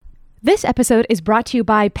This episode is brought to you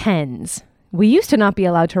by pens. We used to not be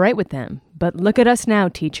allowed to write with them, but look at us now,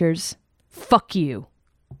 teachers. Fuck you.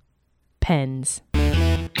 Pens.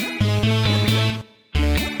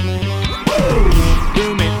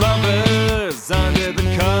 Roommate lovers under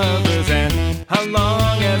the covers, and how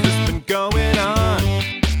long has this been going on?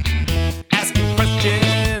 Asking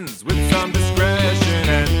questions with some discretion,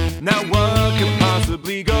 and now what could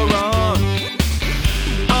possibly go wrong?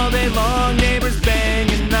 All day long, neighbors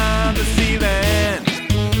banging on the ceiling.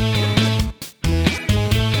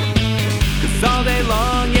 'Cause all day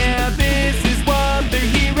long, yeah, this is what they're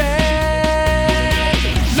hearing.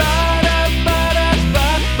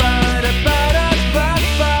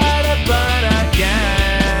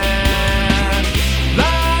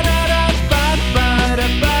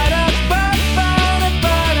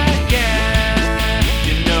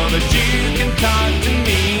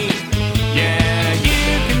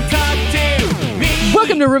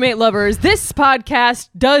 Welcome to Roommate Lovers. This podcast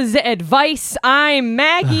does advice. I'm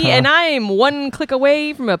Maggie, and I'm one click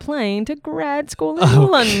away from applying to grad school in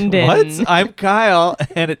London. What? I'm Kyle,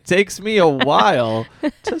 and it takes me a while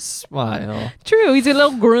to smile. True, he's a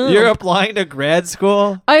little grump. You're applying to grad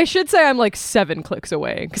school? I should say I'm like 7 clicks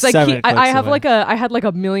away because I have away. I had like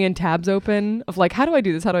a million tabs open of like, how do I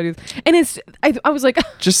do this? How do I do this? And I was like,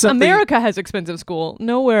 Just something- America has expensive school.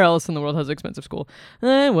 Nowhere else in the world has expensive school.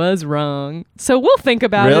 I was wrong. So we'll think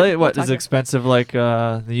about it. Really? We'll What talk is about- expensive like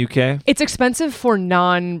the UK? It's expensive for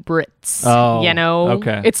non-Brits. Oh, you know?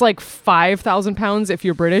 okay. It's like 5,000 pounds if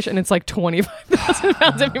you're British, and it's like 25,000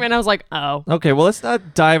 pounds if you're. And I was like, oh. Okay, well, let's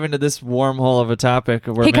not dive into this wormhole of a topic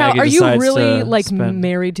where Hey Kyle, Maggie are you decides really to like spend.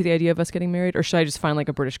 married to the idea of us getting married, or should I just find like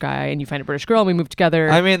a British guy and you find a British girl and we move together?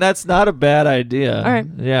 I mean, that's not a bad idea. All right.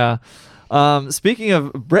 Yeah. Speaking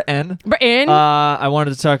of Britain, Britain. I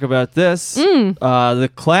wanted to talk about this. The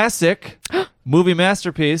classic movie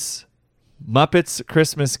masterpiece, Muppets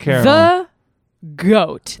Christmas Carol. The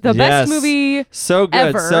GOAT. The Yes. best movie. So good.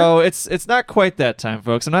 ever. So it's not quite that time,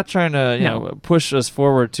 folks. I'm not trying to No. push us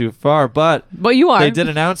forward too far, but But you are. they did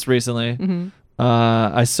announce recently. Mm-hmm.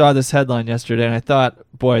 I saw this headline yesterday, and I thought,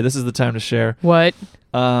 boy, this is the time to share. What?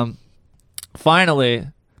 Finally,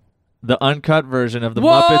 the uncut version of the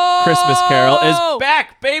Whoa! Muppet Christmas Carol is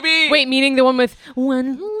back, baby. Wait, meaning the one with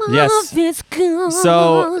When Love Yes. is Gone.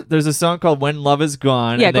 So there's a song called "When Love Is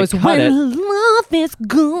Gone." yeah, it and they goes cut When it. Love is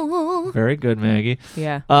Gone. Very good, Maggie.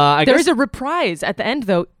 Yeah. I There guess is a reprise at the end,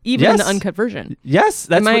 though, even in the Yes. uncut version. Yes,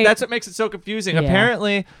 that's Am I- that's what makes it so confusing. Yeah.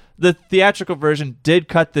 Apparently, the theatrical version did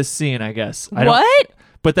cut this scene. I guess. What?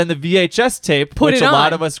 But then the VHS tape, Put which it a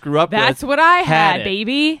lot on. of us grew up That's with, what I had, it.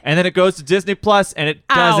 baby. And then it goes to Disney Plus, and it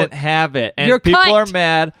doesn't Out. have it. And You're people cut. are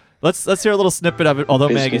mad. Let's hear a little snippet of it. Although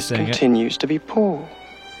Maggie's Business saying it. continues to be poor.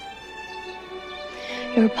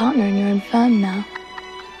 You're a partner in your own firm now.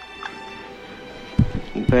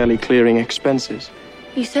 Barely clearing expenses.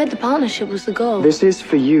 You said the partnership was the goal. This is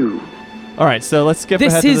for you. All right, so let's skip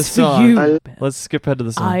This ahead to the is for song. you. Let's skip ahead to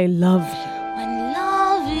the song. I love you. When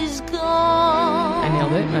love is gone. I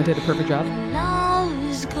nailed it. I did a perfect job. Love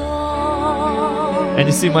is gone. And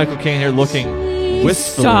you see Michael Caine here looking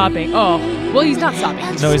wistfully. Sobbing. Oh, well, he's not sobbing.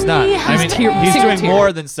 No, he's not. I mean, he's single doing tear.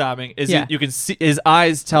 more than sobbing. Yeah. You can see his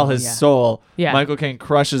eyes tell his yeah. soul. Yeah. Michael Caine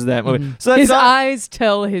crushes that movie. So that His song- eyes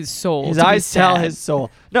tell his soul. His to be eyes tell sad. his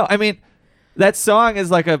soul. No, I mean, that song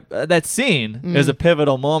is like that scene is a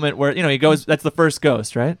pivotal moment where he goes. That's the first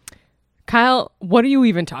ghost, right? Kyle, what are you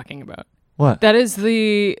even talking about? What? That is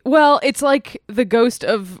it's like the ghost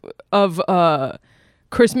of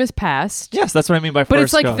Christmas Past. Yes, that's what I mean by But first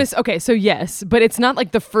it's like ghost. this, okay, so yes, but it's not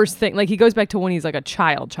like the first thing. Like he goes back to when he's like a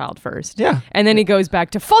child first. Yeah. And then he goes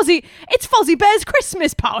back to Fozzie. It's Fozzie Bear's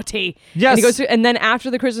Christmas party. Yes. And he goes to, and then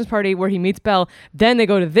after the Christmas party where he meets Belle, then they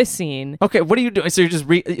go to this scene. Okay, what are you doing? So you're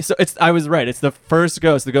just I was right. It's the first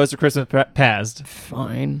ghost, the ghost of Christmas Past.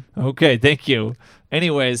 Fine. Okay, thank you.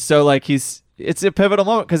 Anyways, so like it's a pivotal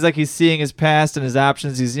moment because like he's seeing his past and his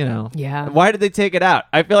options. He's Yeah. Why did they take it out?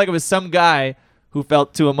 I feel like it was some guy who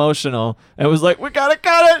felt too emotional and was like, we gotta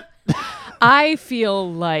cut it. I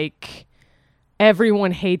feel like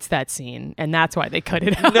everyone hates that scene, and that's why they cut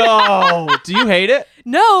it out. No, do you hate it?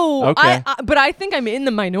 No. Okay. But I think I'm in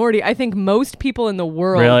the minority. I think most people in the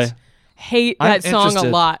world Really? hate I'm that song a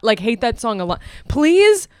interested. lot. Like, hate that song a lot.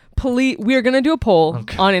 Please, we're going to do a poll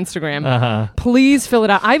on Instagram. Uh-huh. Please fill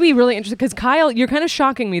it out. I'd be really interested because, Kyle, you're kind of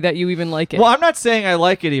shocking me that you even like it. Well, I'm not saying I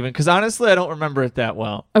like it even because honestly, I don't remember it that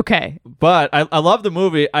well. Okay. But I love the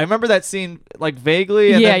movie. I remember that scene like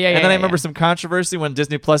vaguely. And Yeah, then, yeah, And yeah, then I yeah, remember yeah. some controversy when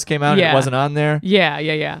Disney Plus came out and Yeah. it wasn't on there.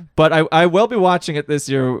 Yeah. But I will be watching it this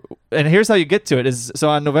year. And here's how you get to it is so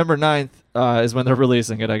on November 9th, is when they're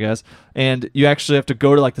releasing it, I guess. And you actually have to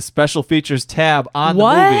go to like the special features tab on the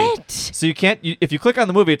movie. What? So you can't. If you click on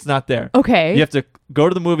the movie, it's not there. Okay. You have to go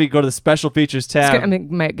to the movie, go to the special features tab. I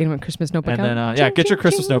might get my Christmas notebook And out. then, get your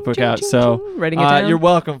Christmas notebook out. So, writing it down. you're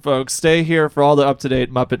welcome, folks. Stay here for all the up-to-date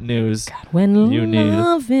Muppet news When you need.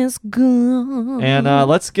 love is gone. And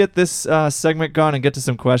let's get this segment going and get to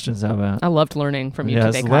some questions. How about? I loved learning from you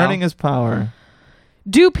Yes, today, Kyle. learning is power.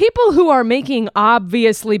 Do people who are making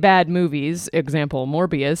obviously bad movies, example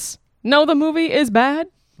Morbius, know the movie is bad?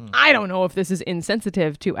 I don't know if this is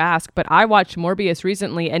insensitive to ask, but I watched Morbius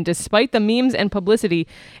recently, and despite the memes and publicity,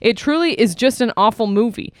 it truly is just an awful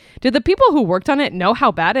movie. Did the people who worked on it know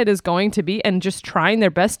how bad it is going to be and just trying their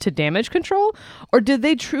best to damage control? Or did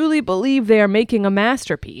they truly believe they are making a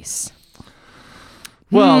masterpiece?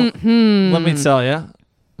 Well, let me tell you,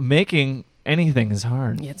 making anything is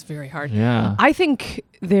hard. Yeah, it's very hard. Yeah. I think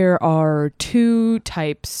there are two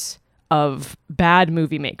types of bad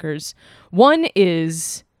movie makers. One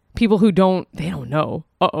is people who don't know.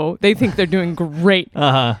 They think they're doing great.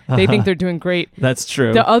 They think they're doing great. That's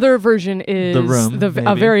true. The other version is The Room, a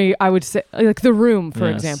maybe. very, I would say, like The Room, for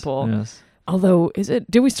Yes, example. Yes. Although,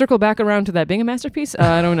 did we circle back around to that being a masterpiece?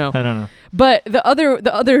 I don't know. I don't know. But the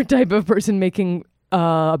other type of person making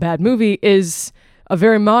a bad movie is a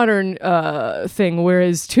very modern thing,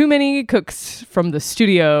 whereas too many cooks from the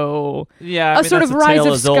studio. Yeah, I A mean, sort that's of a Rise tale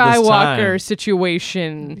of as old as Skywalker time.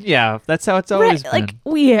 situation. Yeah, that's how it's always been. Like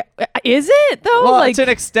is it though? Well, like to an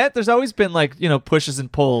extent, there's always been like pushes and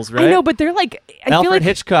pulls, right? I know, but they're like I Alfred feel like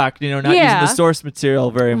Hitchcock, not using Yeah. the source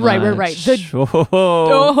material very much. Right.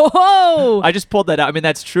 Oh. Oh, I just pulled that out. I mean,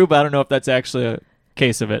 that's true, but I don't know if that's actually a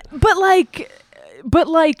case of it. but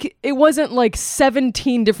like it wasn't like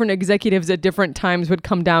 17 different executives at different times would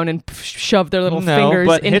come down and shove their little fingers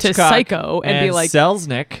but into Hitchcock Psycho and be like,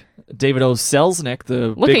 Selznick, David O. Selznick, the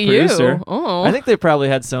Look big at you. producer. Oh. I think they probably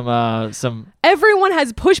had some. everyone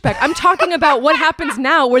has pushback. I'm talking about what happens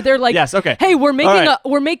now where they're like, Yes, okay. hey, we're making All right.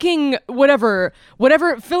 we're making whatever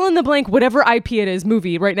fill in the blank, whatever IP it is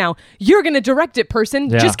movie right now. You're going to direct it, person.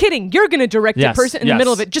 Yeah. Just kidding. You're going to direct it, Yes, person, in the yes.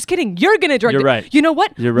 middle of it. Just kidding. You're going to direct You're it. right. You know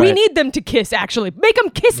what? You're We right. need them to kiss, actually. Make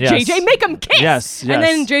them kiss, Yes. JJ. Make them kiss. Yes, And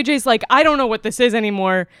then yes. JJ's like, I don't know what this is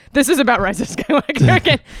anymore. This is about Rise of Skywalker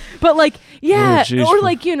again. But like, yeah. Oh, geez. Or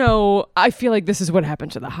like, I feel like this is what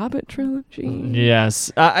happened to the Hobbit trilogy.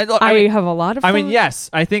 Yes, I mean, have a lot of I mean, thoughts. yes,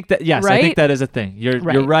 I think that. Yes, I Right? think that is a thing. You're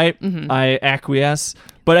Right. right. I acquiesce,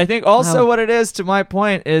 but I think also Wow. what it is, to my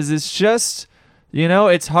point, is it's just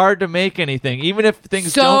it's hard to make anything, even if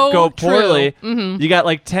things So don't go true. poorly. You got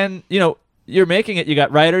like 10. You're making it. You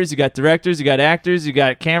got writers, you got directors, you got actors, you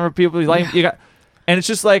got camera people. You got, and it's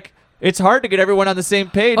just like it's hard to get everyone on the same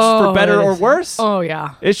page for better it or is. worse. Oh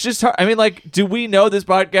yeah. It's just hard. I mean, like, do we know this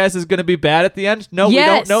podcast is going to be bad at the end? No, Yes.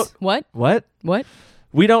 we don't know. What? What?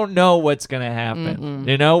 We don't know what's going to happen.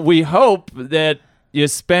 We hope that you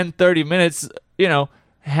spend 30 minutes,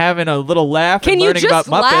 having a little laugh Can and you learning just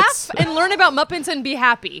about Muppets. laugh and learn about Muppets and be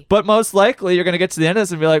happy? But most likely, you're going to get to the end of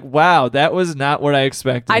this and be like, wow, that was not what I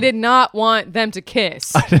expected. I did not want them to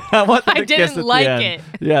kiss. I want them I to kiss didn't at the like end. it.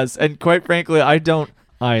 Yes, and quite frankly, I don't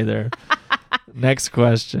either. Next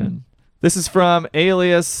question. This is from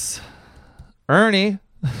alias Ernie.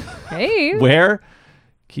 Hey. Where?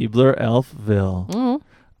 Keebler Elfville. Mm-hmm.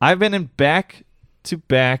 I've been in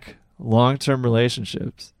back-to-back long-term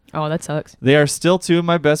relationships. Oh, that sucks. They are still two of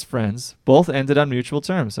my best friends. Both ended on mutual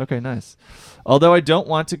terms. Okay, nice. Although I don't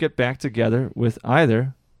want to get back together with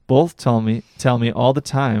either, both tell me all the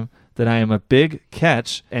time that I am a big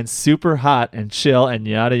catch and super hot and chill and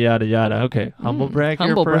yada yada yada. Okay, humble brag.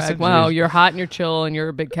 Humble here, person. brag. Wow, Jeez. you're hot and you're chill and you're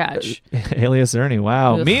a big catch. Alias Ernie.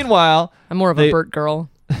 Wow. Ugh. Meanwhile, I'm more of they- a Bert girl.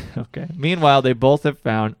 Okay. Meanwhile, they both have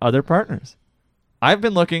found other partners. I've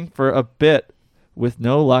been looking for a bit with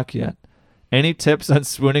no luck yet. Any tips on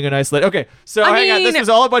swooning an isolate? Okay, so I hang on. This mean- was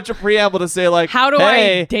all a bunch of preamble to say like, How do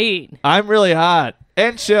hey, I date? I'm really hot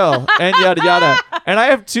and chill and yada yada. And I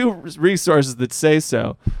have two resources that say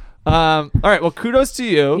so. All right. Well, kudos to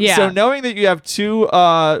you. Yeah. So knowing that you have two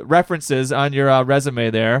references on your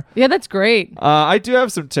resume there, Yeah, that's great. I do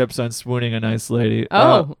have some tips on swooning a nice lady.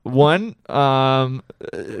 Oh. One,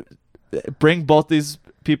 bring both these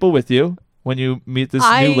people with you when you meet this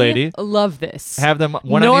new lady. I love this. Have them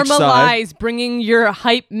one on each side. Normalize bringing your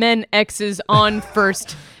hype men exes on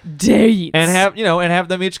first dates. And have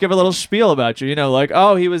them each give a little spiel about you. Like,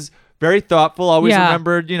 oh, he was very thoughtful, always Yeah.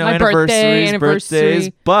 remembered, My birthday, anniversaries,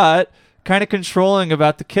 birthdays, but kind of controlling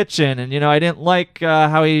about the kitchen, and I didn't like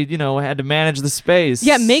how he had to manage the space.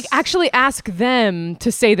 Yeah, actually ask them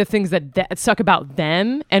to say the things that suck about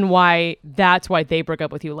them and why that's why they broke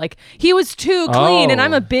up with you. Like, he was too clean and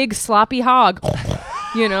I'm a big sloppy hog.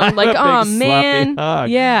 Like, oh man. Hog.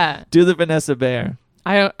 Yeah. Do the Vanessa Bayer.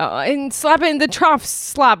 I don't and slap it in the trough,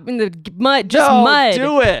 slap in the mud, just No, mud.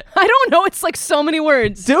 do it. I don't know. It's like so many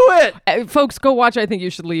words. Do it. Folks, go watch. I think you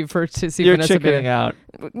should leave to see You're Vanessa chickening Bayer. out.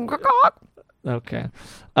 Okay.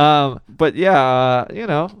 But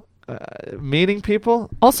yeah, meeting people.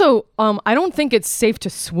 Also, I don't think it's safe to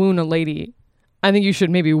swoon a lady. I think you should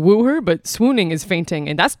maybe woo her, but swooning is fainting,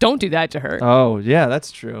 and don't do that to her. Oh yeah,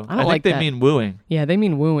 that's true. I don't think like they that. mean wooing. Yeah, they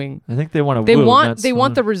mean wooing. I think they want to They woo. want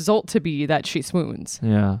not the result to be that she swoons.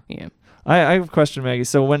 Yeah. Yeah. I have a question, Maggie.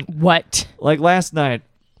 So What? like last night,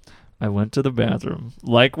 I went to the bathroom,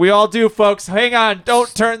 like we all do, folks. Hang on,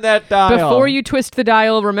 don't turn that dial. Before you twist the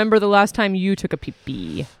dial, remember the last time you took a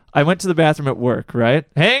pee-pee. I went to the bathroom at work, right?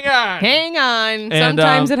 Hang on. Hang on. And,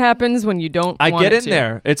 Sometimes it happens when you don't I want get it in to.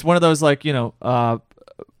 there. It's one of those like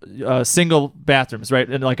single bathrooms, right?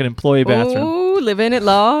 And like an employee bathroom. Ooh, living at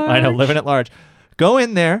large. I know, living at large. Go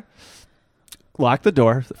in there, lock the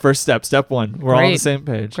door. First step one. We're all on the Great. same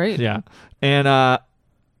page. Great. Yeah. And I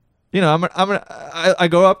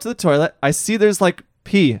go up to the toilet. I see there's like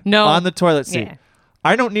pee No. on the toilet seat. Yeah.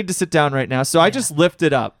 I don't need to sit down right now, so I just lift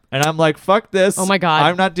it up, and I'm like, "Fuck this! Oh my God.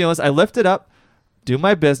 I'm not dealing with this." I lift it up, do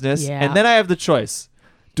my business, Yeah. and then I have the choice: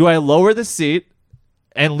 do I lower the seat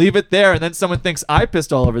and leave it there, and then someone thinks I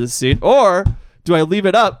pissed all over the seat, or do I leave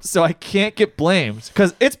it up so I can't get blamed?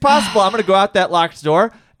 Because it's possible I'm gonna go out that locked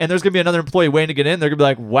door, and there's gonna be another employee waiting to get in. They're gonna be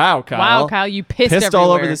like, "Wow, Kyle! Wow, Kyle, you pissed all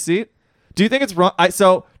over everywhere." the seat." Do you think it's wrong?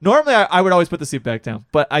 So normally I would always put the seat back down,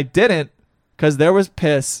 but I didn't because there was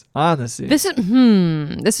piss on the seat. This is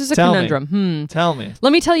a Tell me. conundrum. Tell me.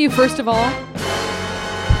 Let me tell you first of all,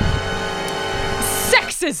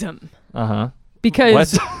 sexism. Uh-huh.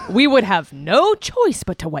 Because What? we would have no choice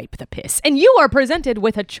but to wipe the piss. And you are presented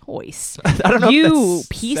with a choice. I don't know if You that's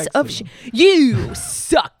piece of sexism. You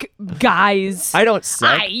suck, guys. I don't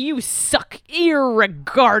suck. You suck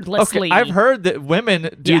irregardlessly. Okay, I've heard that women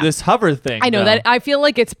do Yeah. this hover thing. I know though. that. I feel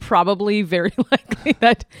like it's probably very likely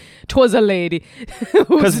that 'twas a lady.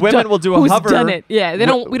 Because women will do a who's hover. done it. Yeah, they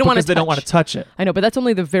don't. We don't want to. Because they don't want to touch it. I know, but that's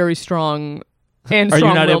only the very strong. And Are you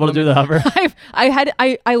not strong-willed able to do the women.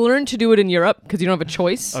 hover? I learned to do it in Europe because you don't have a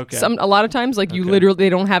choice. Okay. A lot of times, like you Okay. literally they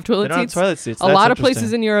don't have toilet They don't have seats. toilet seats. A That's lot of places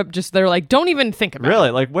interesting. in Europe just they're like don't even think about Really?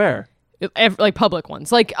 Like where? it. Like public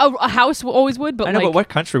ones, like a house always would, but I know, like but what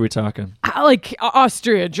country are we talking? like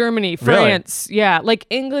Austria, Germany, France, yeah, like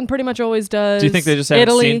England pretty much always does. Do you think they just haven't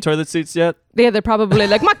Italy? seen toilet seats yet? Yeah, they're probably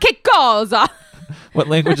like ma che cosa. What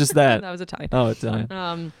language is that? That was Italian. Oh, Italian.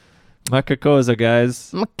 Ma Macacosa,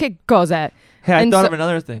 guys. che cosa. Hey, I And thought so- of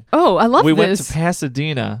another thing. Oh, I love We this. went to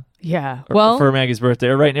Pasadena Yeah. Well, for Maggie's birthday,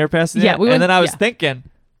 or right near Pasadena. Yeah, we went- and then I was yeah. thinking,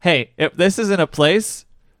 hey, if this isn't a place,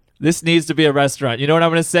 this needs to be a restaurant. You know what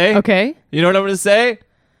I'm going to say? okay. You know what I'm going to say?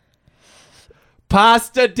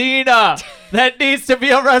 Pastadena. That needs to be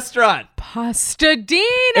a restaurant. Pastadena.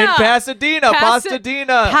 In Pasadena.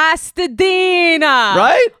 Pastadena. Pastadena.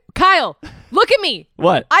 Right? Kyle, look at me.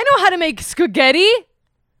 What? I know how to make spaghetti.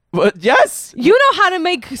 What? Yes. You know how to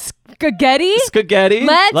make spaghetti. Spaghetti.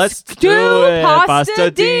 Let's do do it.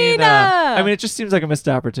 Pastadena. I mean, it just seems like a missed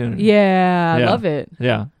opportunity. Yeah, I Yeah. love it.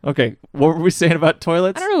 Yeah. Okay. What were we saying about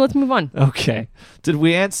toilets? I don't know. Let's move on. Okay. Did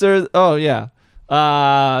we answer? Oh yeah.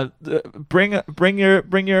 Bring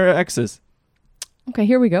your exes. Okay,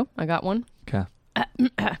 here we go. I got one. Okay.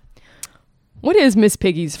 What is Miss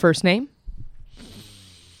Piggy's first name?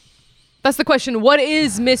 That's the question. What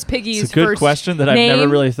is Miss Piggy's It's a good first question that I've name? never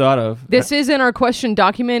really thought of. This is in our question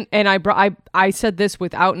document, and I said this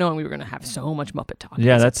without knowing we were going to have so much Muppet talk.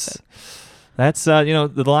 Yeah, this that's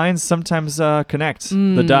the lines sometimes connect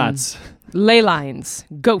the dots. ley lines,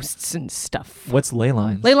 ghosts, and stuff. What's ley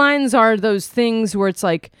lines? Ley lines are those things where it's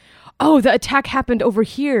like, oh, the attack happened over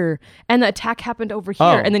here, and the attack happened over here,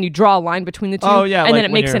 Oh. and then you draw a line between the two, Oh, yeah, and like then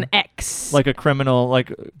it when makes you're- an X. Like a criminal,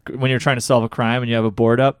 like when you're trying to solve a crime and you have a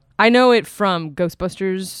board up. I know it from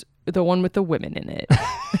Ghostbusters, the one with the women in it.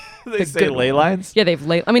 They say good ley one. lines. Yeah, they've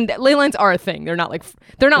ley. I mean, ley lines are a thing. They're not like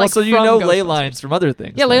Well, like so you from know ley Ghostbusters. lines from other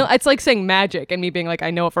things. Yeah, then. it's like saying magic and me being like,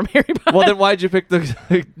 I know it from Harry Potter. Well, then why'd you pick the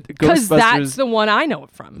Because Ghostbusters? that's the one I know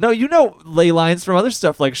it from. No, you know ley lines from other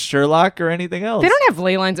stuff like Sherlock or anything else. They don't have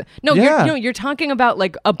ley lines. No, Yeah. you're talking about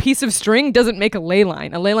like a piece of string doesn't make a ley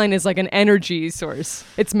line. A ley line is like an energy source.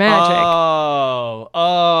 It's magic. Oh,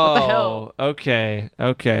 What the hell?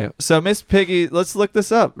 Okay. So Miss Piggy, let's look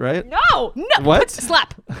this up, right? No. What?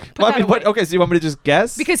 Put Put that away. Okay, so you want me to just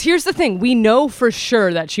guess? Because here's the thing. We know for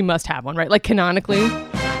sure that she must have one, right? Like canonically,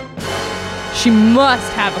 she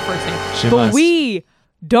must have a first name. She but must. we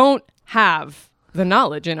don't have the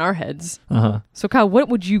knowledge in our heads. Uh-huh. So Kyle, what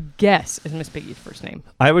would you guess is Miss Piggy's first name?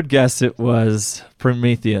 I would guess it was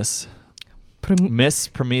Prometheus. Miss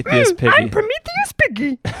Prometheus Piggy. I'm Prometheus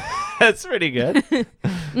Piggy. That's pretty good.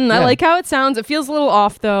 I like how it sounds. It feels a little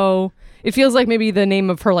off though. It feels like maybe the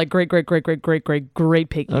name of her like great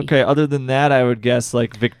Piggy. Okay, other than that, I would guess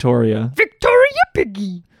like Victoria. Victoria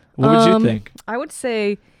Piggy. What would you think? I would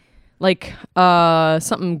say like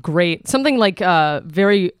something great. Something like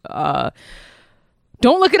very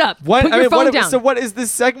don't look it up. What? Put your phone down. So what is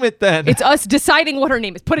this segment then? It's us deciding what her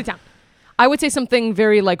name is. Put it down. I would say something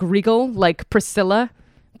very like regal, like Priscilla.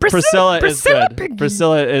 Priscilla is good. Piggy.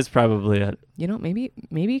 Priscilla is probably it. You know, maybe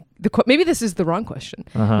this is the wrong question.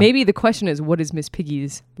 Uh-huh. Maybe the question is, what is Miss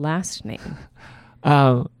Piggy's last name?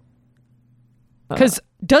 Because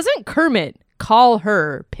doesn't Kermit call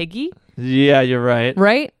her Piggy? Yeah, you're right.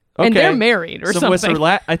 Right? And Okay. they're married or So what's her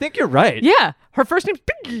something. I think you're right. Yeah, her first name's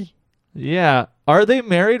Piggy. Yeah. Are they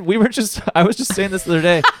married? I was just saying this the other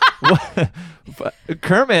day.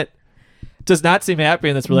 Kermit does not seem happy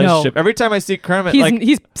in this relationship. Every time I see Kermit,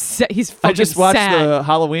 He's fucking I just watched sad. the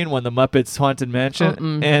Halloween one, the Muppets Haunted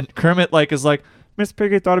Mansion, and Kermit is like, Miss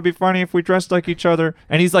Piggy thought it'd be funny if we dressed like each other,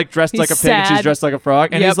 and he's like dressed He's like a pig and she's sad. dressed like a frog,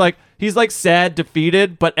 and Yep. he's like sad,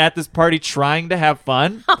 defeated, but at this party trying to have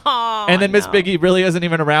fun. And then Miss Piggy really isn't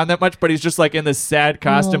even around that much, but he's just like in this sad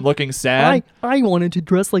costume, looking sad. I wanted to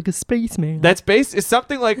dress like a spaceman. That's based. It's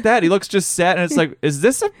something like that. He looks just sad, and it's like,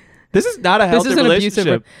 this is not a This healthy is an relationship.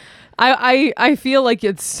 abusive. I feel like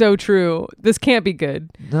it's so true. This can't be good.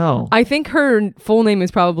 No. I think her full name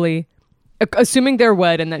is probably, assuming they're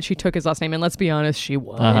wed and that she took his last name, and let's be honest, she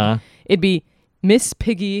would. Uh-huh. It'd be Miss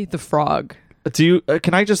Piggy the Frog. Do you?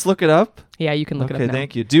 Can I just look it up? Yeah, you can look it Okay, up now.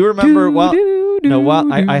 thank you. Do you remember? While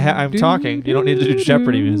I'm I'm talking. You don't need to do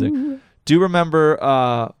Jeopardy music. Do you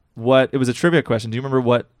remember what? It was a trivia question. Do you remember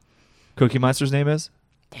what Cookie Monster's name is?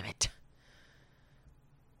 Damn it.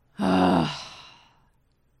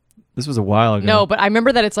 This was a while ago. No, but I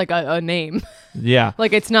remember that it's like a name. Yeah.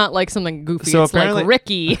 Like it's not like something goofy. So it's like apparently-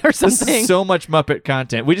 Ricky or something. This is so much Muppet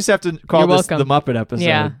content. We just have to call You're this welcome. the Muppet episode.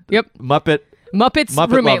 Yeah. Yep. Muppet Muppets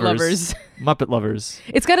roommate lovers. Muppet lovers.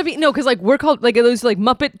 It's got to be because like we're called like those like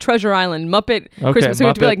Muppet Treasure Island, Muppet Christmas. So we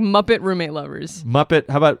have to be Muppet. like Muppet roommate lovers. Muppet.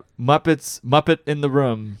 How about Muppet in the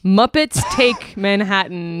room? Muppets take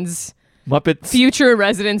Manhattan's Muppets. future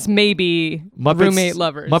residents, maybe Muppets roommate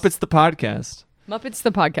lovers. Muppets the podcast. Muppets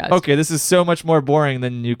the podcast. Okay, this is so much more boring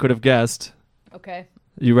than you could have guessed. Okay.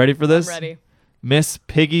 You ready for this? I'm ready. Miss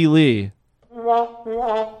Piggy Lee.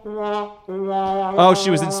 Oh, she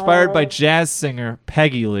was inspired by jazz singer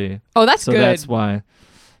Peggy Lee. Oh, that's So good. that's why.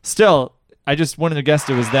 Still, I just wanted to guess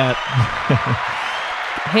it was that.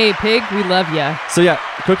 Hey, Pig, we love ya. So yeah,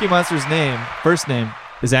 Cookie Monster's first name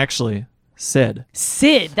is actually Sid.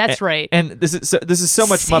 Sid, that's right. And this is so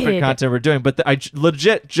much Muppet Sid. content we're doing, but I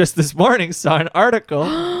legit just this morning saw an article,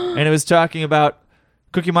 and it was talking about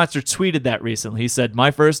Cookie Monster tweeted that recently. He said,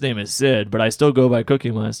 "My first name is Sid, but I still go by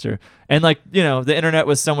Cookie Monster." And the internet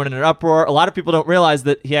was somewhat in an uproar. A lot of people don't realize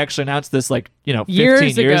that he actually announced this 15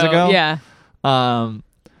 years ago. Yeah. I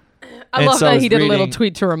I love so I that was he did a little reading-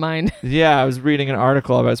 tweet to remind. Yeah, I was reading an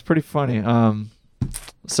article about it. It's pretty funny.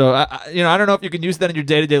 So I don't know if you can use that in your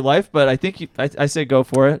day-to-day life, but I think I say go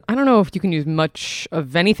for it. I don't know if you can use much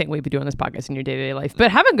of anything we do on this podcast in your day-to-day life,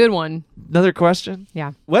 but have a good one. Another question.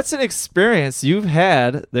 Yeah. What's an experience you've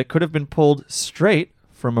had that could have been pulled straight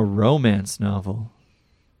from a romance novel?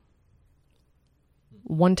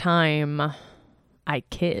 One time I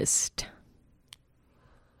kissed.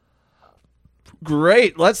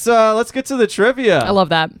 Great. Let's get to the trivia. I love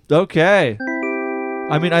that. Okay.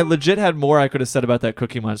 I mean, I legit had more I could have said about that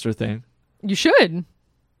Cookie Monster thing. You should.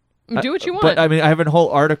 Do what you want. But I mean, I have a whole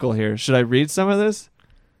article here. Should I read some of this?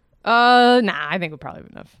 Nah, I think we'll probably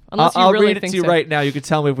have enough. Unless I'll you really read it think to you so. right now. You can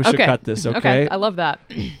tell me if we should cut this, okay? I love that.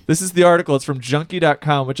 This is the article. It's from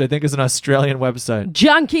junkie.com, which I think is an Australian website.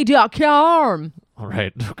 Junkie.com. All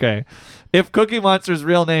right, okay. If Cookie Monster's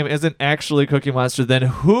real name isn't actually Cookie Monster, then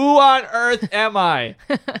who on earth am I?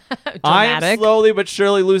 I am Dramatic. slowly but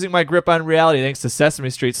surely losing my grip on reality thanks to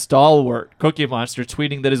Sesame Street stalwart Cookie Monster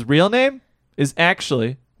tweeting that his real name is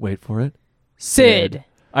actually, wait for it, Sid.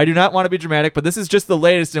 I do not want to be dramatic, but this is just the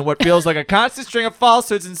latest in what feels like a constant string of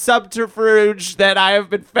falsehoods and subterfuge that I have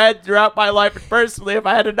been fed throughout my life, and personally, if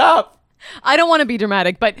I had enough. I don't want to be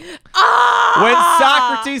dramatic, but When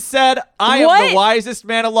Socrates said, I am What? the wisest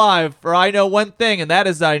man alive, for I know one thing, and that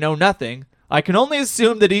is that I know nothing, I can only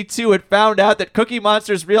assume that he too had found out that Cookie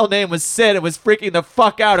Monster's real name was Sid and was freaking the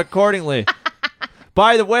fuck out accordingly.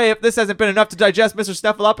 By the way, if this hasn't been enough to digest, Mr.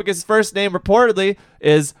 Snuffleupagus' first name reportedly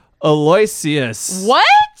is Aloysius.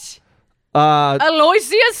 What? Uh,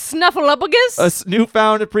 Aloysius Snuffleupagus? a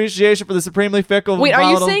newfound appreciation for the supremely fickle. Wait, are you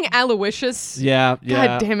volatile- saying Aloysius? Yeah, yeah.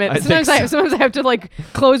 God damn it. I think Sometimes I have to like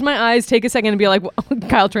close my eyes, take a second and be like,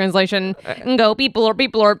 Kyle translation, and go, people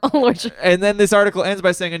are Aloysius. And then this article ends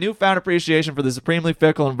by saying a newfound appreciation for the supremely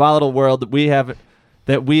fickle and volatile world that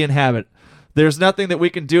we inhabit. There's nothing that we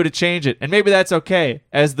can do to change it, and maybe that's okay.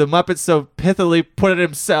 As the Muppet so pithily put it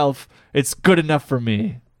himself, it's good enough for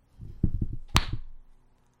me.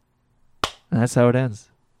 And that's how it ends.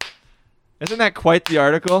 Isn't that quite the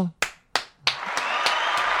article?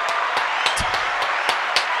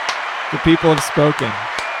 The people have spoken.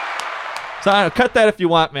 So I don't know, cut that if you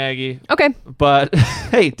want, Maggie. Okay, But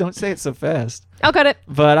hey, don't say it so fast. I'll cut it.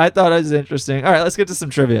 But I thought it was interesting. All right, let's get to some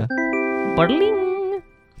trivia. Bartling.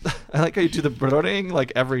 I like how you do the brrrring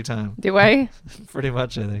like every time. Do I? Pretty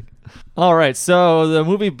much, I think. All right, so the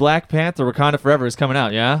movie Black Panther: Wakanda Forever is coming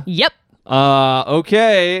out, yeah? Yep.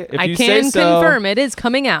 Okay. If I you can say so. confirm it is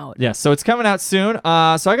coming out. Yeah, so it's coming out soon.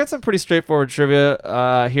 So I got some pretty straightforward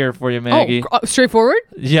trivia here for you, Maggie. Oh, straightforward?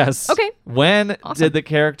 Yes. Okay. When Awesome. did the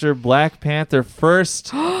character Black Panther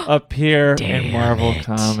first appear in Damn Marvel it.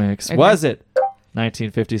 Comics? Okay. Was it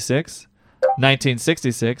 1956,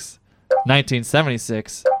 1966,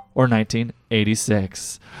 1976, or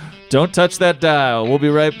 1986? Don't touch that dial. We'll be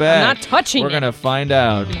right back. not touching We're it. going to find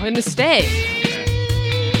out. I'm going to stay.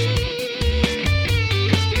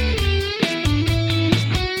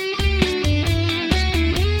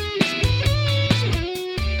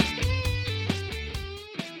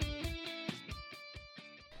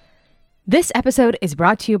 This episode is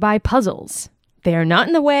brought to you by Puzzles. They are not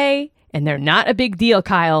in the way, and they're not a big deal,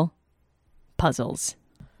 Kyle. Puzzles.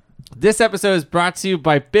 This episode is brought to you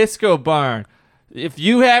by Bisco Barn. If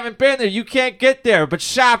you haven't been there, you can't get there, but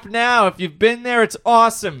shop now. If you've been there, it's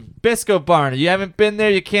awesome. Bisco Barn. If you haven't been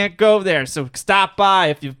there, you can't go there. So stop by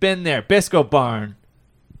if you've been there. Bisco Barn.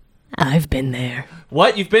 I've been there.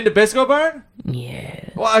 What? You've been to Bisco Barn? Yeah.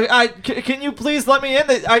 Well, can you please let me in?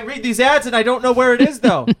 I read these ads and I don't know where it is,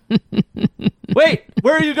 though. Wait,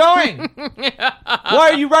 where are you going? Why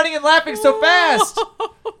are you running and laughing so fast?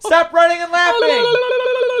 Stop running and laughing.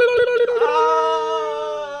 Oh.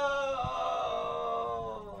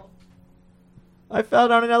 I fell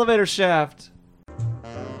down an elevator shaft.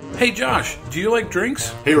 Hey Josh, do you like drinks?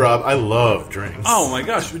 Hey Rob, I love drinks. Oh my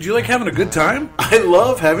gosh, would you like having a good time? I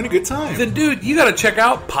love having a good time. Then dude, you gotta check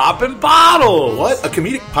out Poppin' Bottles! What? A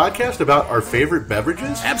comedic podcast about our favorite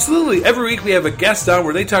beverages? Absolutely. Every week we have a guest on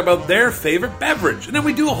where they talk about their favorite beverage. And then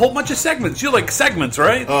we do a whole bunch of segments. You like segments,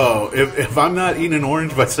 right? Oh, if I'm not eating an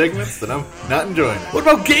orange by segments, then I'm not enjoying it. What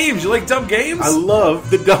about games? You like dumb games? I love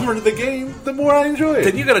the dumber the game, the more I enjoy it.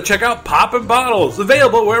 Then you gotta check out Poppin' Bottles,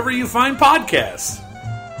 available wherever you find podcasts.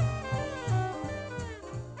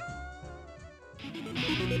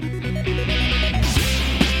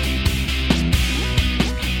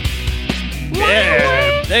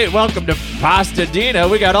 Yeah. Hey, welcome to Pasta Dina.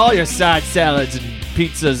 We got all your side salads and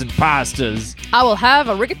pizzas and pastas. I will have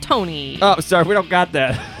a rigatoni. Oh, sorry, we don't got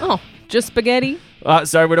that. Oh, just spaghetti?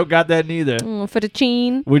 Sorry, we don't got that neither. Oh,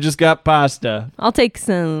 fettuccine? We just got pasta. I'll take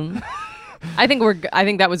some. I think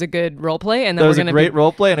that was a good role play, and then That we're was a gonna great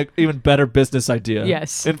role play and an even better business idea.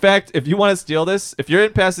 Yes. In fact, if you want to steal this, if you're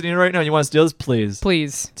in Pasadena right now and you want to steal this, please.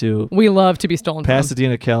 Please. We love to be stolen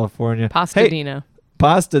Pasadena, California. from. Pasadena. Hey,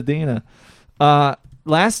 Pasadena.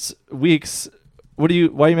 Last week's. Why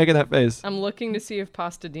are you making that face? I'm looking to see if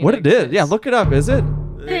Pasadena What it is? exists. Yeah, look it up. Is it?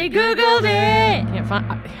 They Googled it.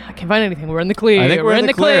 I can't find anything. We're in the clear. I think we're in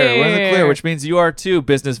the clear. We're in the clear, clear. which means you are too,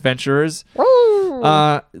 business venturers. Woo.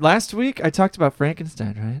 Last week I talked about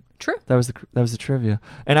Frankenstein, right? True. That was the trivia,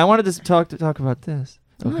 and I wanted to talk about this.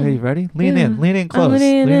 Okay, you ready? Lean in close.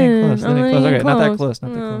 Lean in close. Okay, not that close.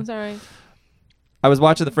 Not that close. Sorry. I was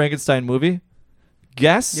watching the Frankenstein movie.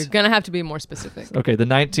 Guess. You're gonna have to be more specific. Okay, the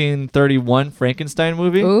 1931 Frankenstein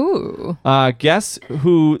movie. Ooh. Guess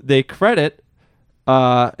who they credit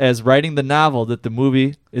as writing the novel that the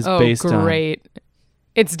movie is based on. Oh, great.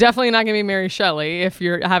 It's definitely not gonna be Mary Shelley if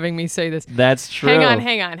you're having me say this. That's true.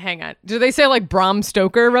 Hang on. Do they say like Bram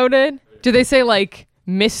Stoker wrote it? Do they say like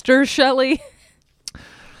Mr. Shelley?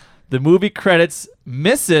 The movie credits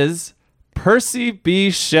Mrs. Percy B.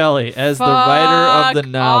 Shelley as the writer of the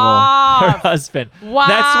novel. Her husband. Wow.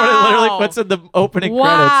 That's what it literally puts in the opening credits.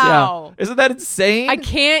 Wow. Yeah. Isn't that insane? I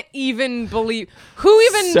can't even believe who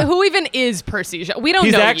even is Percy Shelley. We don't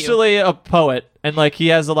He's know. actually a poet, and like he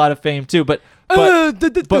has a lot of fame too. But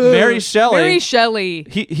But Mary Shelley, Mary Shelley.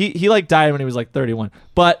 he like died when he was like 31.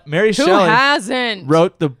 But Mary Who Shelley hasn't?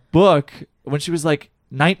 wrote the book when she was like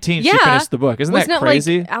 19. Yeah. She finished the book. Isn't Wasn't that it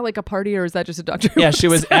crazy? like at like a party, or is that just a Doctor? Yeah, she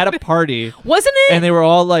was at a party. Wasn't it? And they were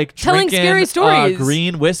all like Telling drinking, scary stories.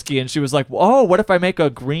 Green whiskey, and she was like, "Oh, what if I make a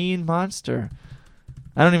green monster?"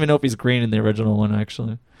 I don't even know if he's green in the original one.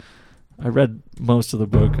 Actually, I read most of the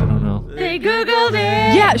book. I don't know. They Googled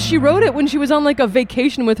it. Yeah, she wrote it when she was on like a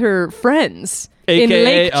vacation with her friends in AKA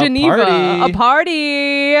Lake a Geneva. party. A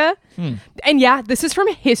party. And yeah, this is from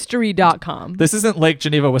history.com. This isn't Lake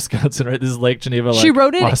Geneva, Wisconsin, right? This is Lake Geneva. She like,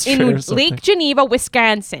 wrote it Austria in or something. Lake Geneva,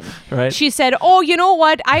 Wisconsin. Right. She said, "Oh, you know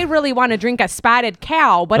what? I really want to drink a spotted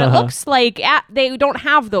cow, but it looks like they don't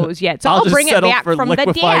have those yet. So I'll just bring it settle back for from the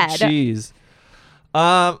liquefied dead." cheese.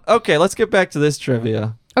 Okay, let's get back to this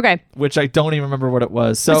trivia, Okay. which I don't even remember what it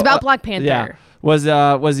was. So It's about Black Panther. Yeah.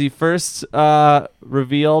 Was he first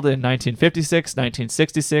revealed in 1956,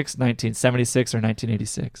 1966, 1976, or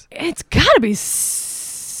 1986? It's got to be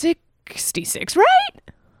 66, right?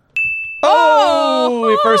 Oh,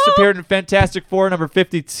 he first appeared in Fantastic Four number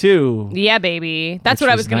 52. Yeah, baby. That's Which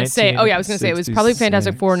what I was was going to say. Oh, yeah, I was going to say it was probably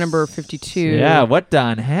Fantastic Four number 52. Yeah, what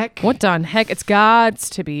the heck? What the heck? It's got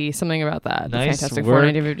to be something about that. The Nice Fantastic work,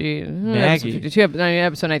 Four, 1950, Maggie. episode 52,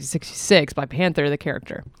 episode 1966, Black Panther, the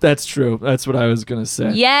character. That's true. That's what I was going to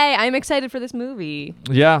say. Yay, I'm excited for this movie.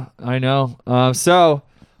 Yeah, I know. So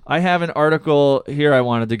I have an article here I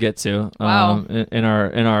wanted to get to Wow. in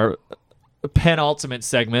our penultimate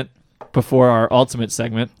segment before our ultimate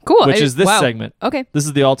segment, Cool. which is this wow. segment. Okay. This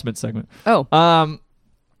is the ultimate segment. Oh.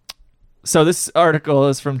 So this article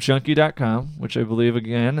is from Junkie.com, which I believe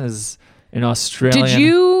again is an Australian. Did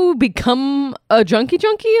you become a junkie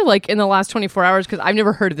like in the last 24 hours? Because I've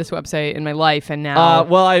never heard of this website in my life, and now.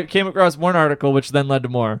 Well, I came across one article, which then led to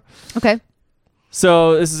more. Okay.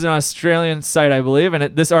 So this is an Australian site, I believe,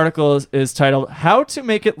 and this article is titled "How to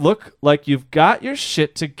Make It Look Like You've Got Your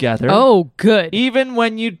Shit Together, Oh, good. Even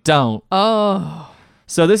When You Don't." Oh.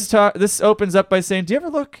 So this opens up by saying, "Do you ever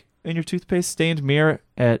look in your toothpaste-stained mirror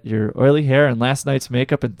at your oily hair and last night's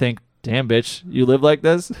makeup and think, 'Damn, bitch, you live like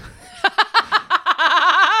this'?"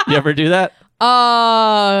 You ever do that?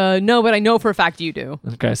 No, but I know for a fact you do.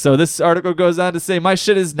 Okay, so this article goes on to say, "My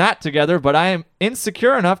shit is not together, but I am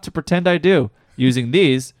insecure enough to pretend I do, using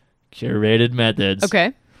these curated methods."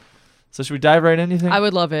 Okay. So should we dive right in, you think? I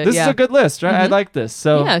would love it. This yeah. is a good list, right? I like this.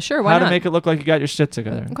 So Yeah, sure, why how not? to make it look like you got your shit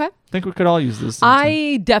together. Okay. I think we could all use this. sometime.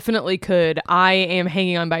 I definitely could. I am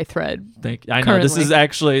hanging on by thread. I know this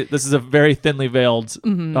currently. is a very thinly veiled.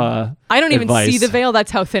 I don't even advice. see the veil.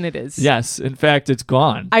 That's how thin it is. Yes, in fact, it's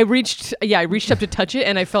gone. I reached up to touch it,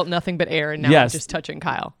 and I felt nothing but air, and now Yes. I'm just touching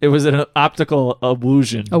Kyle. It was an optical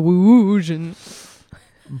illusion. A woosion.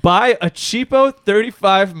 Buy a cheapo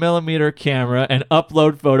 35 millimeter camera and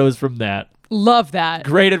upload photos from that. Love that.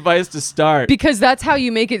 Great advice to start. Because that's how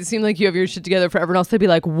you make it seem like you have your shit together for everyone else to be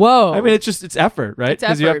like, whoa. I mean, it's effort, right? It's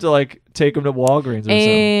Because you have effort. to like take them to Walgreens or something.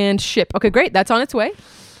 and ship. Okay, great. That's on its way.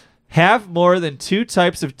 Have more than 2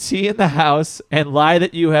 types of tea in the house and lie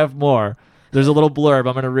that you have more. There's a little blurb.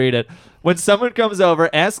 I'm going to read it. When someone comes over,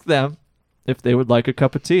 ask them if they would like a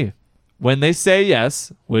cup of tea. When they say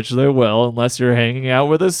yes, which they will unless you're hanging out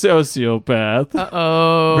with a sociopath,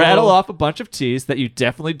 Uh-oh. rattle off a bunch of teas that you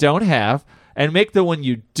definitely don't have and make the one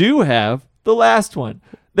you do have the last one.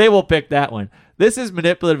 They will pick that one. This is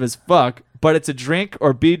manipulative as fuck, but it's a drink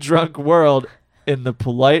or be drunk world in the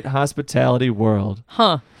polite hospitality world.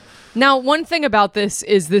 Huh. Now, one thing about this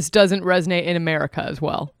is this doesn't resonate in America as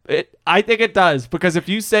well. I think it does, because if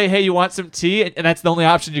you say, "Hey, you want some tea?" and that's the only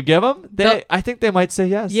option you give them, I think they might say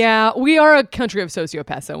yes. Yeah, we are a country of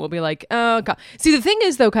sociopaths, so we'll be like, oh, Kyle. See, the thing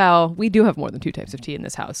is, though, Kyle, we do have more than 2 types of tea in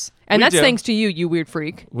this house. And We that's do. thanks to you, you weird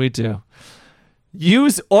freak. We do.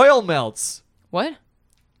 Use oil melts. What? It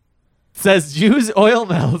says use oil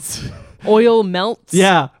melts. Oil melts?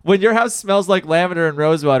 Yeah, when your house smells like lavender and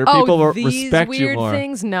rosewater, people will these respect weird you more.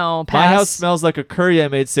 things? No, My pass. house smells like a curry I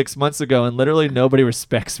made 6 months ago, and literally nobody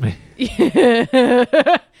respects me.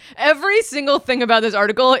 Every single thing about this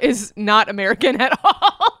article is not American at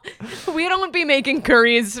all. We don't be making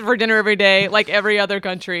curries for dinner every day like every other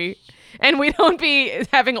country. And we don't be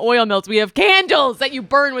having oil melts. We have candles that you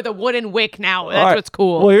burn with a wooden wick now. That's All right. what's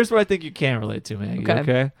cool. Well, here's what I think you can relate to, Maggie.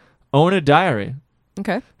 Okay. Own a diary.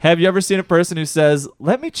 Okay. Have you ever seen a person who says,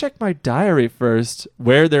 "Let me check my diary first,"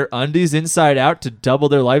 wear their undies inside out to double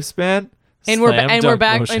their lifespan? And we're Slam back dunk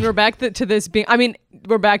motion. to this being. I mean,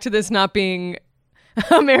 we're back to this not being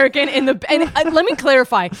American and let me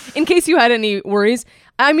clarify in case you had any worries.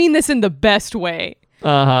 I mean this in the best way.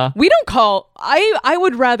 We don't call. I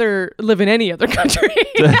would rather live in any other country.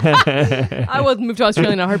 I would move to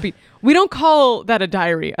Australia in a heartbeat. We don't call that a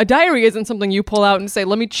diary. A diary isn't something you pull out and say,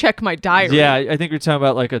 "Let me check my diary." Yeah, I think you're talking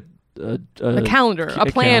about like a calendar, a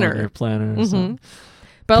planner. Planner or something.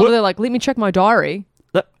 But they're like, "Let me check my diary."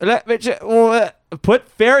 Let me put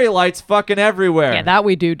fairy lights fucking everywhere. Yeah, that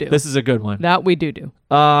we do. This is a good one. That we do.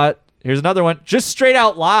 Here's another one. Just straight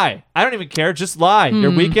out lie. I don't even care. Just lie. Your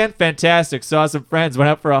weekend, fantastic. Saw some friends. Went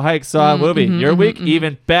out for a hike. Saw a movie. Your week,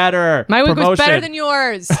 even better. My week was Promotion. better than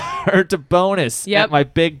yours. Earned a bonus Yep. at my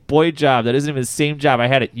big boy job. That isn't even the same job I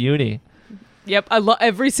had at uni. Yep, I love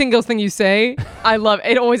every single thing you say. I love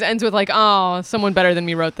it. Always ends with like, "Oh, someone better than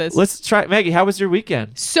me wrote this." Let's try. Maggie, how was your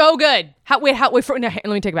weekend? So good. Wait. No, let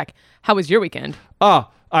me take it back. How was your weekend? Oh,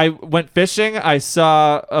 I went fishing. I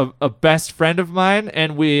saw a best friend of mine,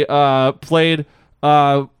 and we played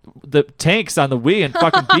the tanks on the Wii and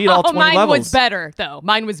fucking beat all 20 mine levels. was better though.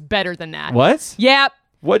 Mine was better than that. What? Yep.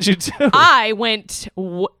 What'd you do? I went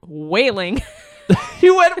whaling.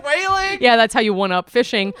 You went whaling? Yeah, that's how you one up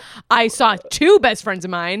fishing. I saw two best friends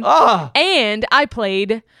of mine, and I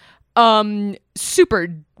played super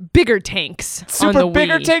bigger tanks on the Super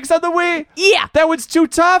bigger Wii. tanks on the Wii? Yeah. That was too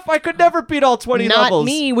tough. I could never beat all 20 Not levels.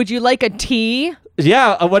 me. Would you like a tea?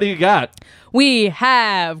 Yeah, what do you got? We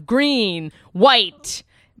have green, white,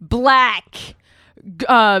 black,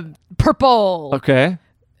 purple, Okay.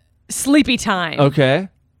 sleepy time. Okay.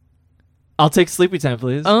 I'll take sleepy time,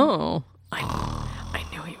 please. Oh. I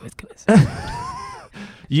knew he was going to say.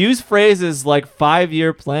 Use phrases like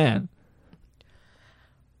 5-year plan.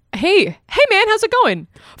 Hey man, how's it going?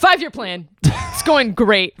 5-year plan. It's going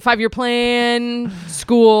great. 5-year plan,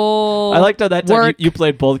 school. I liked how that time work. you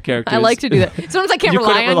played both characters. I like to do that. Sometimes I can't You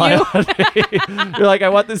rely couldn't on you. on me. You're like, I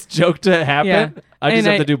want this joke to happen. Yeah. I just And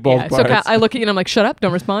have to do both So parts. I look at you and I'm like, shut up,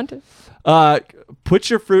 don't respond. Put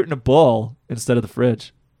your fruit in a bowl instead of the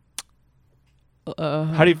fridge.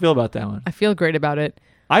 How do you feel about that one? I feel great about it.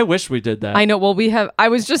 I wish we did that. I know. Well, I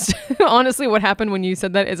was just, honestly, what happened when you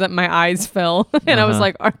said that is that my eyes fell and I was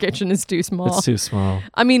like, our kitchen is too small. It's too small.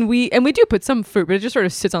 I mean, we do put some fruit, but it just sort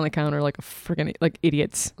of sits on the counter like a freaking, like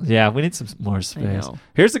idiots. Yeah, we need some more space. know.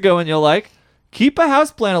 Here's a good one you'll like. Keep a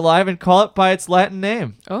houseplant alive and call it by its Latin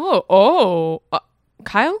name. Kyle,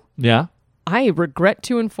 Yeah? I regret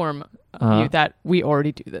to inform you that we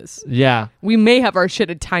already do this. Yeah. We may have our shit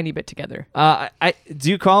a tiny bit together.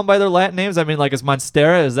 Do you call them by their Latin names? I mean, like, is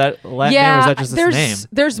Monstera, is that a Latin name or is that just its name?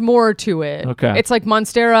 There's more to it. Okay. It's like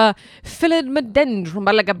Monstera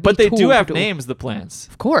philodendron. But they do have names, the plants.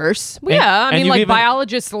 Of course. Well, And- yeah, I and mean, you've like even-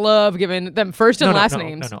 biologists love giving them first and last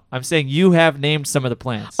names. No. I'm saying you have named some of the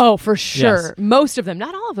plants. Oh, for sure. Yes. Most of them.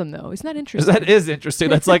 Not all of them, though. Isn't that interesting? That is interesting.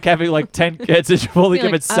 That's like having like 10 kids and you've only Be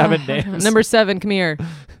given like, 7 names. Number 7, come here.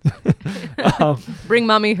 Bring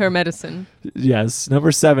mommy her medicine. Yes,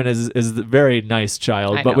 number 7 is the very nice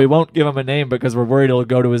child, I but know. we won't give him a name because we're worried it'll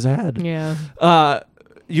go to his head. Yeah.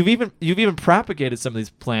 You've even propagated some of these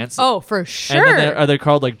plants. Oh, for And sure. then are they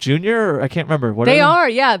called like Junior? Or I can't remember. What They are are,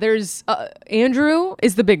 yeah. There's Andrew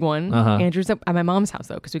is the big one. Uh-huh. Andrew's at my mom's house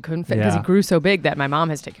though, because we couldn't fit because Yeah. he grew so big that my mom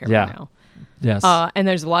has to take care of Yeah. him now. Yes, And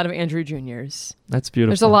there's a lot of Andrew Juniors. that's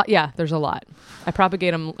beautiful. There's a lot. Yeah, there's a lot. I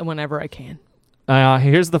propagate them whenever I can.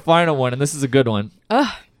 Here's the final one, and this is a good one.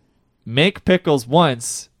 Make pickles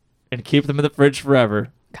once and keep them in the fridge forever.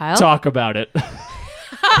 Kyle? Talk about it.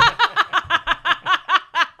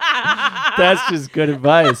 That's just good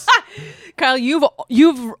advice. Kyle,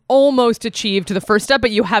 you've almost achieved the first step, but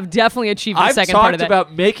you have definitely achieved the I've second part of talked that.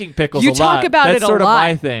 about making pickles You a lot. talk about That's it a sort lot. of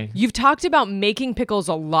my thing. You've talked about making pickles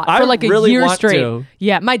a lot I for like really a year want straight. to.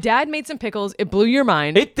 Yeah, my dad made some pickles. It blew your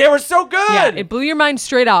mind. They were so good. Yeah, it blew your mind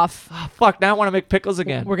straight off. Oh, fuck, now I want to make pickles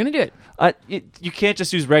again. We're gonna do it. You can't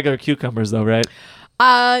just use regular cucumbers though, right?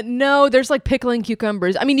 No, there's like pickling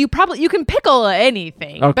cucumbers. I mean, you can pickle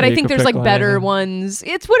anything, Okay, but I you think can there's like pickle better anything. ones.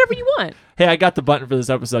 It's whatever you want. Hey, I got the button for this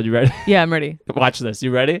episode. You ready? Yeah, I'm ready. Watch this. You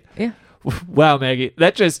ready? Yeah. Wow, Maggie,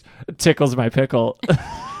 that just tickles my pickle.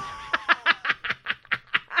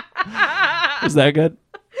 Is that good?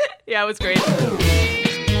 Yeah, it was great.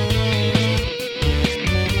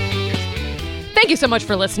 Thank you so much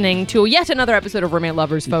for listening to yet another episode of Roommate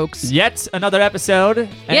Lovers, folks. Yet another episode.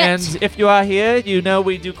 Yet. And if you are here, you know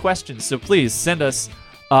we do questions. So please send us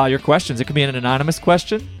your questions. It can be an anonymous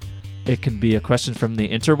question. It can be a question from the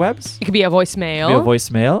interwebs. It could be a voicemail. It can be a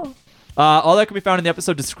voicemail. All that can be found in the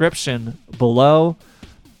episode description below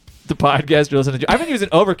the podcast you're listening to. I've been using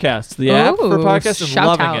Overcast, the app for podcasts, and shout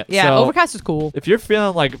loving out. it. Yeah, So Overcast is cool. if you're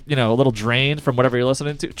feeling like, a little drained from whatever you're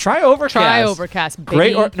listening to, try Overcast. Try Overcast,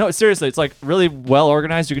 baby. Great. No, seriously, it's like really well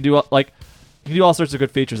organized. You can do like You can do all sorts of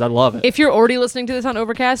good features. I love it. If you're already listening to this on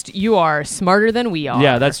Overcast, you are smarter than we are.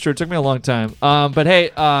 Yeah, that's true. It took me a long time. But hey,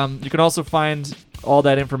 you can also find all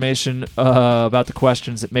that information about the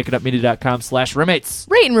questions at makeitupmedia.com/roommates.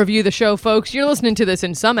 Rate and review the show, folks. You're listening to this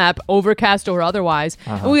in some app, Overcast or otherwise.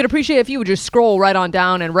 And we would appreciate if you would just scroll right on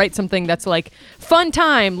down and write something that's like fun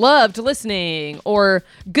time, loved listening, or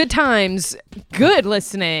good times, good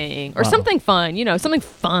listening, or something fun, something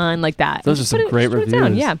fun like that. Those are some great put it reviews.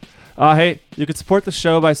 down, yeah. Hey, you can support the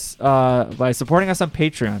show by supporting us on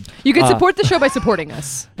Patreon. You can support the show by supporting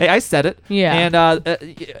us. Hey, I said it. Yeah. And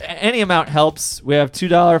any amount helps. We have $2,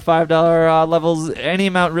 $5 levels. Any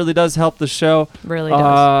amount really does help the show. Really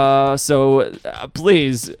does. So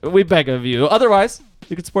please, we beg of you. Otherwise,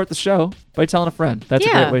 you can support the show by telling a friend. That's a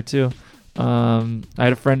great way too. I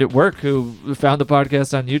had a friend at work who found the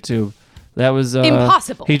podcast on YouTube. That was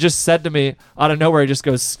impossible. He just said to me out of nowhere, he just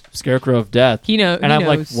goes, "Scarecrow of Death." And I'm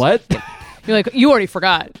like, "What?" You're like, you already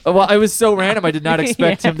forgot. Well, it was so random. I did not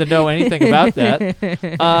expect him to know anything about that.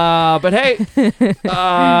 But hey,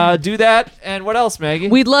 do that. And what else, Maggie?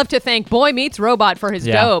 We'd love to thank Boy Meets Robot for his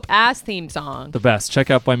dope ass theme song. The best. Check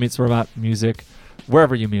out Boy Meets Robot music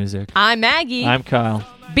wherever you music. I'm Maggie. I'm Kyle.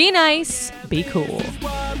 Be nice. Be cool.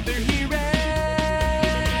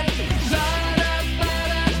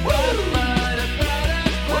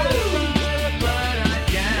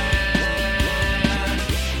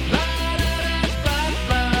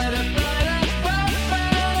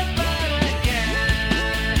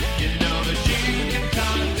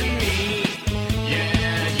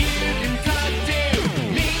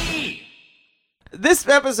 This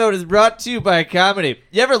episode is brought to you by comedy.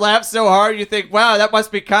 You ever laugh so hard you think, wow, that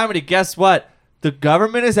must be comedy? Guess what? The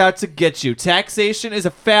government is out to get you. Taxation is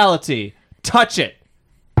a fallacy. Touch it.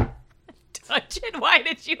 Touch it? Why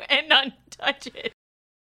did you end on touch it?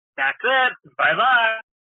 That's it. Bye-bye.